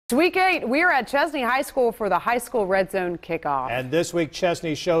Week 8, we are at Chesnee High School for the High School Red Zone Kickoff. And this week,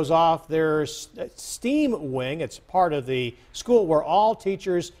 Chesnee shows off their STEAM wing. It's part of the school where all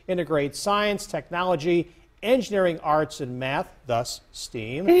teachers integrate science, technology, engineering, arts, and math, thus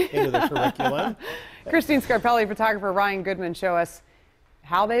STEAM, into the curriculum. Christine Scarpelli, photographer Ryan Goodman show us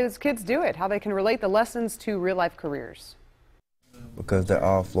how those kids do it, how they can relate the lessons to real-life careers. Because they're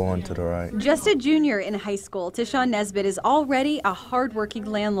all flowing to the right. Just a junior in high school, Tishawn Nesbitt is already a hard-working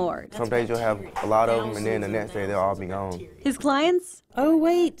landlord. Some days you'll have a lot of them, and then the next day they'll all be gone. His clients? Oh,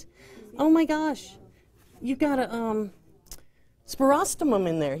 wait. Oh, my gosh. You've got a sporostomum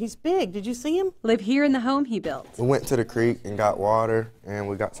in there. He's big. Did you see him? Live here in the home he built. We went to the creek and got water, and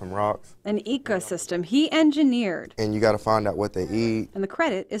we got some rocks. An ecosystem he engineered. And you got to find out what they eat. And the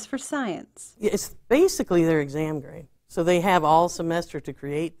credit is for science. It's basically their exam grade. So they have all semester to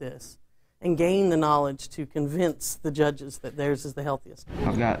create this and gain the knowledge to convince the judges that theirs is the healthiest.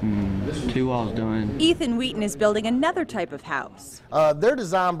 I've gotten 2 walls done. Ethan Wheaton is building another type of house. Their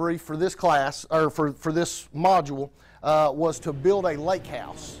design brief for this class, or for this module, was to build a lake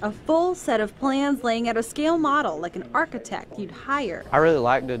house. A full set of plans laying out a scale model like an architect you'd hire. I really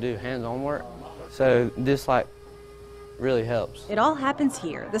like to do hands-on work, so this really helps. It all happens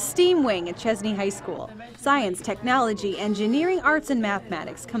here, the STEAM wing at Chesnee High School. Science, technology, engineering, arts, and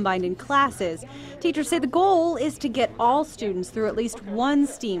mathematics combined in classes. Teachers say the goal is to get all students through at least one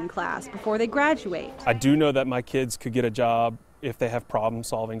STEAM class before they graduate. I do know that my kids could get a job if they have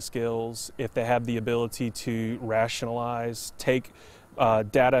problem-solving skills, if they have the ability to rationalize, take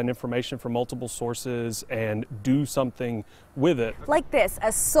data and information from multiple sources and do something with it. Like this,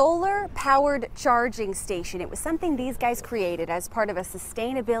 a solar-powered charging station. It was something these guys created as part of a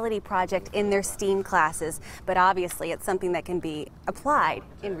sustainability project in their STEAM classes, but obviously it's something that can be applied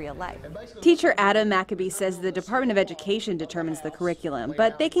in real life. Teacher Adam Maccabee says the Department of Education determines the curriculum,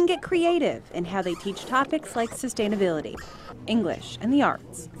 but they can get creative in how they teach topics like sustainability, English, and the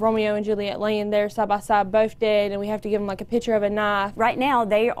arts. Romeo and Juliet laying there side by side, both dead, and we have to give them like a picture of a knife. Right now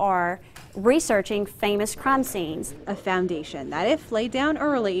they are researching famous crime scenes. A foundation that, if laid down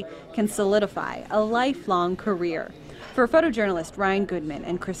early, can solidify a lifelong career. For photojournalist Ryan Goodman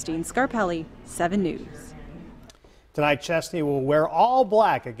and Christine Scarpelli, 7 News. Tonight, Chesnee will wear all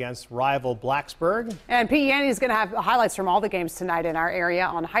black against rival Blacksburg. And Pete Yanni is going to have highlights from all the games tonight in our area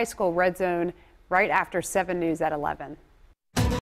on High School Red Zone right after 7 News at 11.